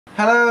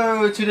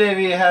Hello, today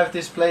we have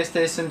this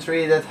PlayStation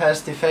 3 that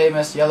has the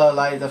famous yellow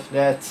light of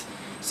death.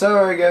 So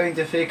we're going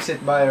to fix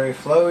it by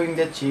reflowing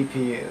the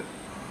GPU.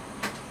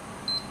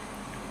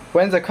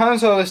 When the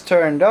console is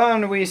turned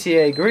on, we see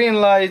a green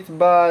light,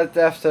 but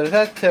after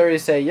that there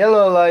is a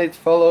yellow light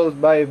followed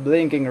by a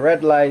blinking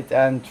red light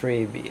and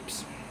 3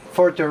 beeps.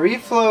 For the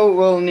reflow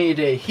we'll need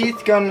a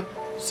heat gun,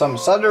 some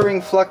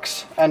soldering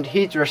flux and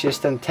heat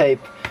resistant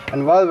tape.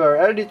 And while we're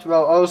at it,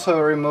 we'll also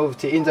remove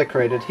the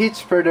integrated heat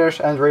spreaders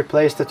and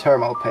replace the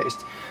thermal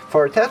paste.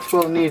 For that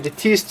we'll need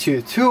these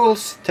 2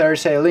 tools,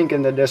 there's a link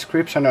in the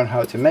description on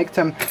how to make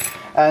them,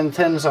 and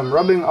then some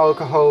rubbing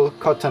alcohol,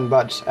 cotton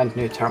buds and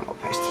new thermal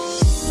paste.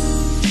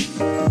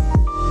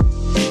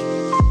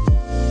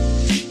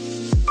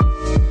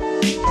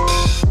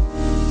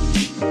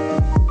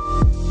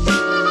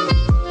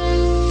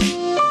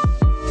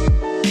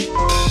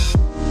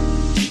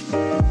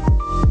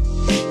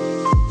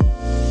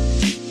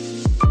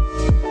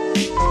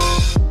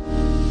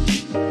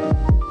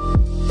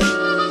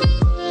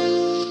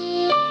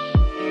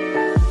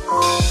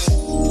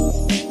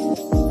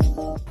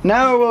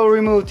 Now we'll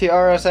remove the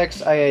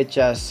RSX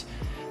IHS.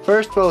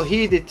 First we'll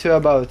heat it to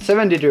about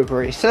 70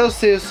 degrees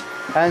Celsius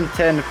and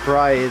then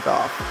pry it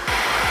off.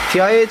 The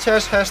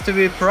IHS has to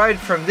be pried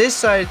from this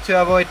side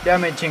to avoid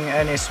damaging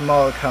any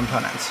small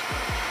components.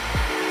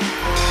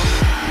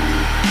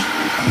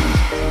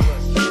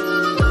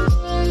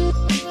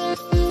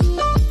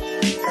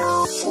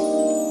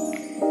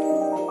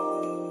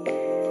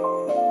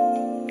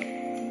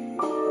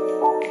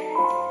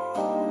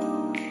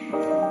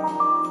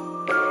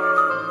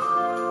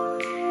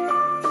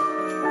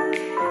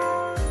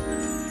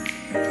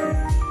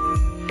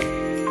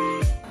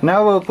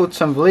 Now we'll put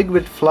some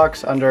liquid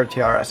flux under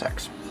the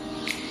RSX.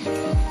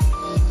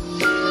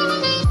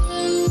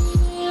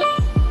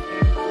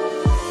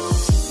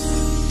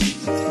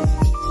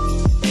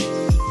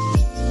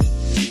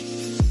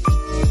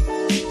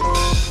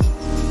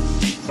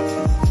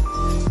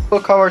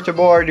 We'll cover the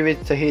board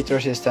with the heat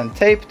resistant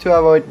tape to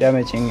avoid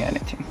damaging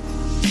anything.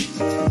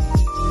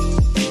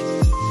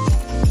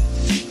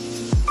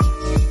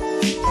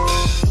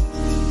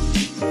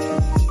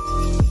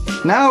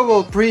 Now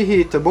we'll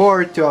preheat the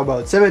board to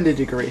about 70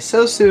 degrees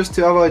Celsius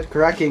to avoid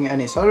cracking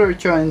any solder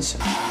joints.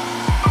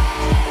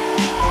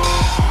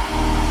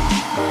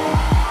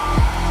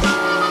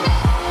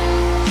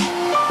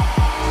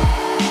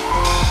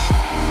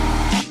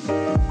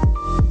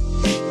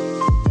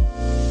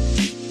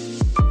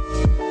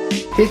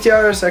 Heat the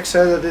RSX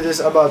so that it is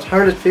about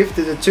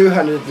 150 to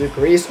 200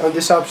 degrees on the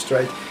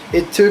substrate.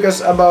 It took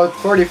us about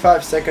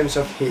 45 seconds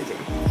of heating.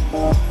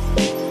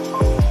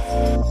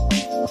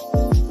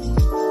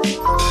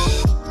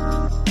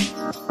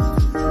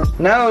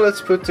 Now let's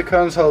put the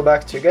console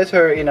back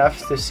together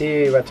enough to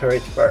see whether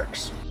it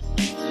works.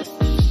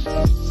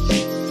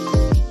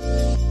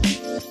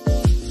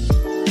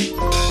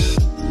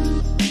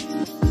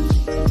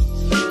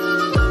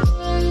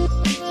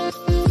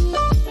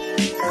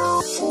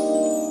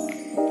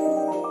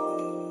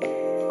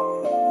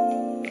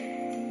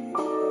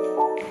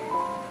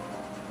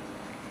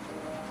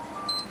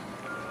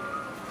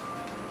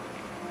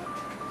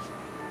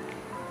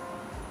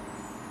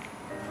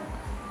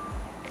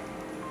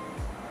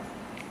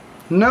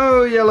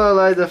 No yellow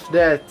light of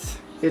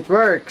death. It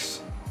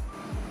works.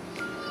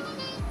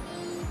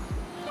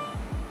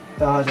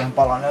 Toisen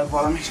palanen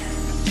valmis.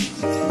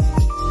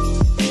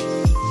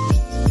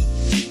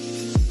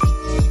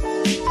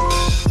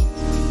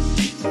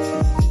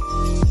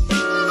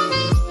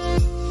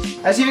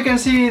 As you can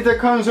see, the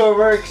console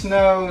works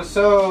now,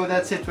 so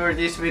that's it for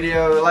this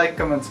video. Like,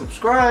 comment,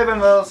 subscribe,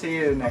 and we'll see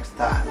you next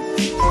time.